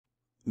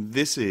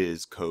This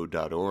is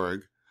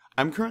Code.org.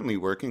 I'm currently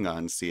working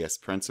on CS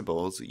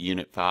Principles,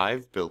 Unit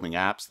 5, Building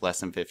Apps,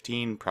 Lesson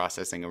 15,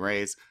 Processing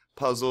Arrays,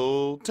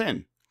 Puzzle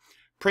 10.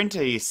 Print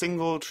a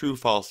single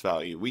true-false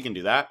value. We can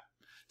do that.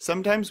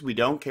 Sometimes we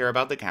don't care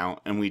about the count,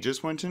 and we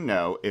just want to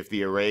know if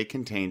the array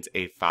contains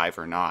a 5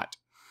 or not.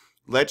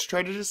 Let's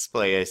try to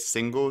display a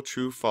single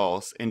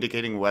true-false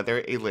indicating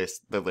whether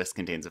the list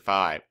contains a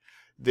 5.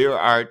 There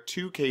are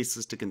two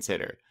cases to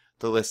consider.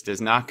 The list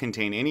does not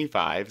contain any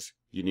 5s.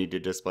 You need to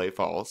display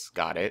false.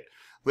 Got it.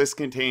 List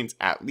contains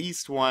at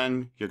least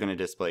one. You're going to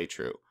display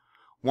true.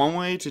 One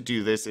way to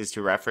do this is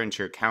to reference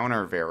your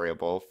counter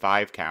variable,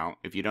 5count.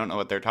 If you don't know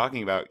what they're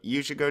talking about,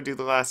 you should go do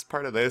the last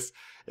part of this.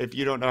 If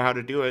you don't know how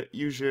to do it,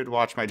 you should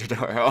watch my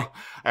tutorial. All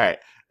right,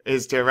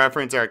 is to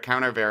reference our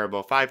counter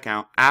variable,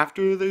 5count,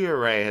 after the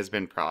array has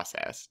been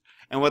processed.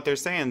 And what they're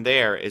saying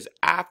there is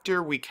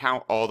after we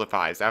count all the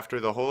 5s, after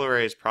the whole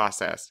array is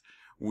processed,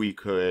 we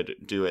could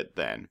do it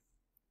then.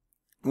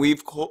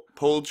 We've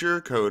pulled your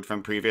code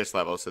from previous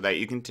levels so that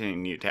you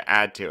continue to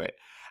add to it.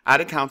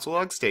 Add a console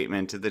log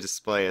statement to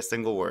display a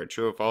single word,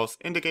 true or false,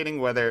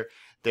 indicating whether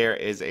there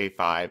is a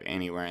 5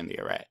 anywhere in the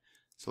array.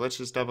 So let's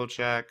just double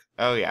check.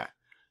 Oh yeah.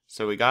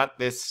 So we got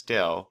this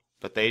still,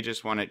 but they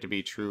just want it to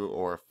be true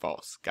or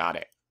false. Got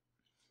it.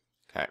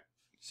 Okay.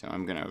 So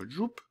I'm going to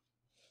droop.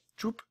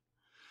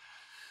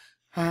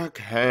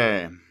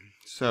 Okay.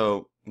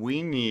 So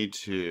we need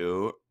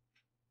to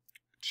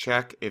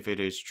check if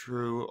it is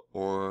true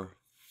or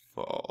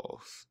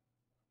false.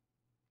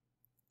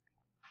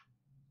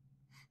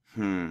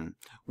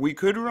 We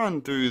could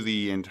run through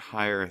the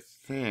entire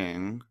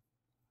thing.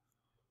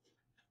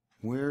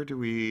 Where do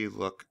we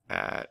look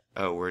at?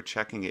 Oh, we're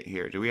checking it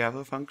here. Do we have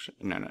a function?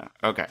 No.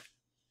 Okay.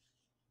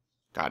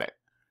 Got it.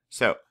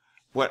 So,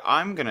 what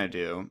I'm going to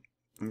do,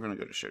 I'm going to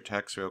go to show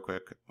text real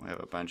quick. We have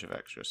a bunch of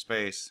extra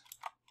space.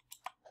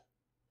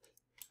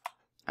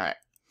 Alright.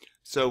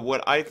 So,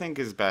 what I think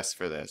is best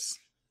for this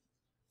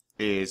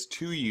is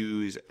to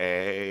use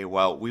we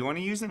want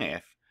to use an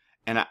if,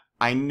 and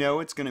I know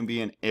it's going to be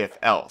an if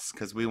else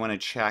because we want to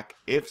check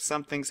if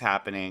something's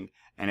happening,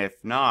 and if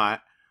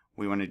not,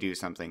 we want to do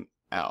something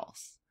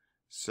else.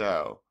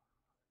 So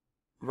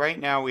right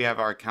now we have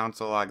our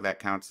console log that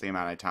counts the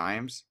amount of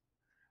times.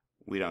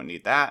 We don't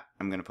need that.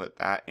 I'm going to put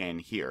that in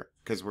here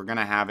because we're going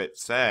to have it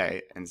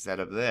say, instead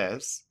of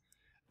this,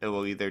 it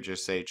will either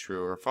just say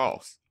true or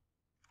false.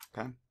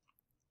 Okay.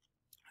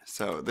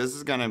 So this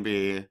is going to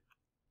be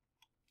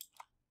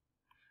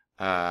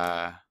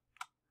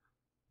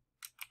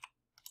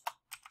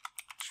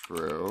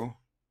true.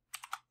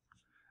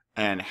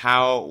 And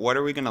what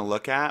are we going to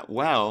look at?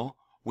 Well,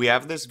 we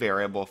have this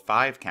variable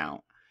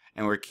 5count,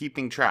 and we're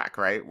keeping track,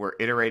 right? We're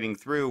iterating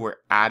through, we're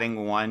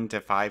adding 1 to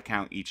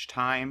 5count each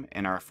time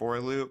in our for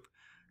loop,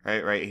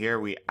 right? Right here,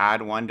 we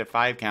add 1 to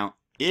 5count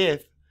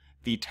if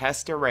the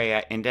test array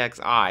at index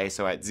I,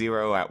 so at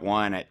 0, at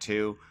 1, at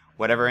 2,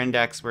 whatever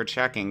index we're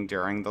checking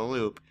during the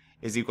loop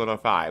is equal to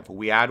 5.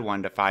 We add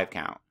 1 to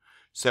 5count.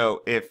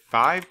 So if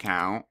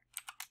 5count,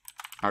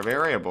 our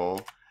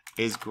variable,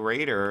 is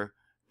greater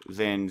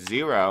than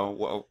 0,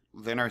 well,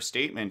 then our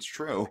statement's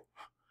true,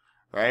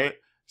 right?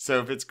 So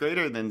if it's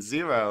greater than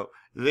 0,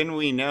 then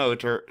we know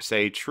to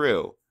say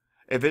true.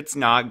 If it's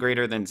not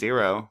greater than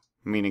 0,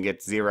 meaning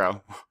it's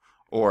 0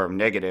 or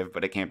negative,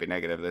 but it can't be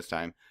negative this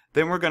time,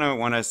 then we're going to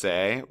want to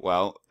say,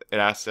 well, it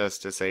asks us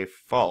to say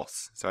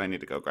false. So I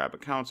need to go grab a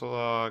console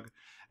log,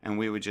 and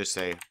we would just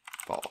say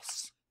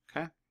false.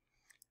 Okay?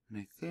 And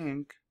I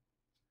think,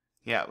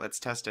 yeah, let's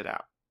test it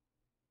out.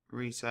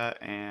 Reset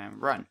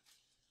and run.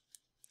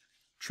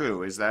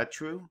 True. Is that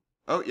true?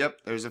 Oh, yep,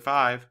 there's a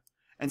 5.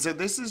 And so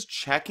this is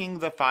checking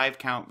the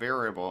 5count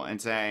variable and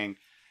saying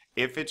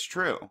if it's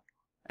true.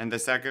 And the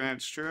second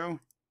it's true,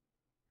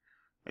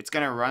 it's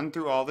going to run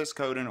through all this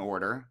code in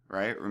order,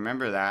 right?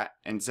 Remember that.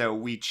 And so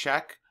we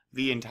check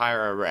the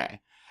entire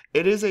array.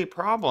 It is a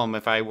problem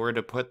if I were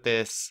to put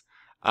this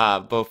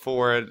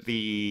before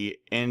the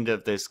end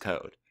of this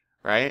code,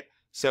 right?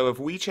 So if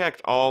we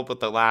checked all but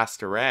the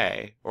last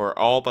array, or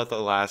all but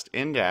the last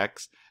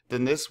index,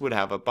 then this would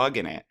have a bug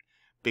in it.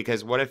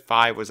 Because what if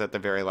 5 was at the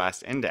very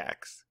last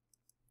index?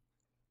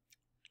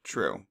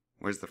 True.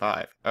 Where's the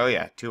 5? Oh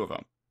yeah, 2 of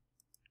them.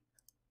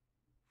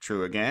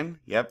 True again?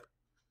 Yep.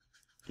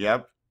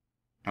 I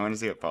want to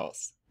see it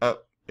false. Oh,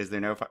 is there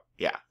no 5?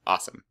 Yeah,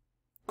 awesome.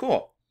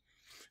 Cool.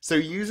 So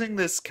using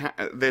this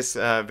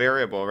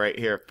variable right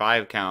here,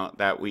 5count,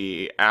 that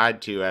we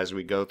add to as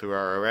we go through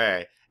our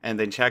array, and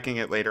then checking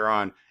it later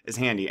on is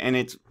handy. And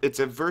it's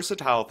a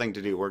versatile thing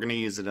to do. We're going to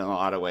use it in a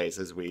lot of ways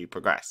as we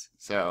progress.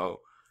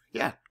 So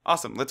yeah,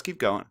 awesome. Let's keep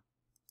going.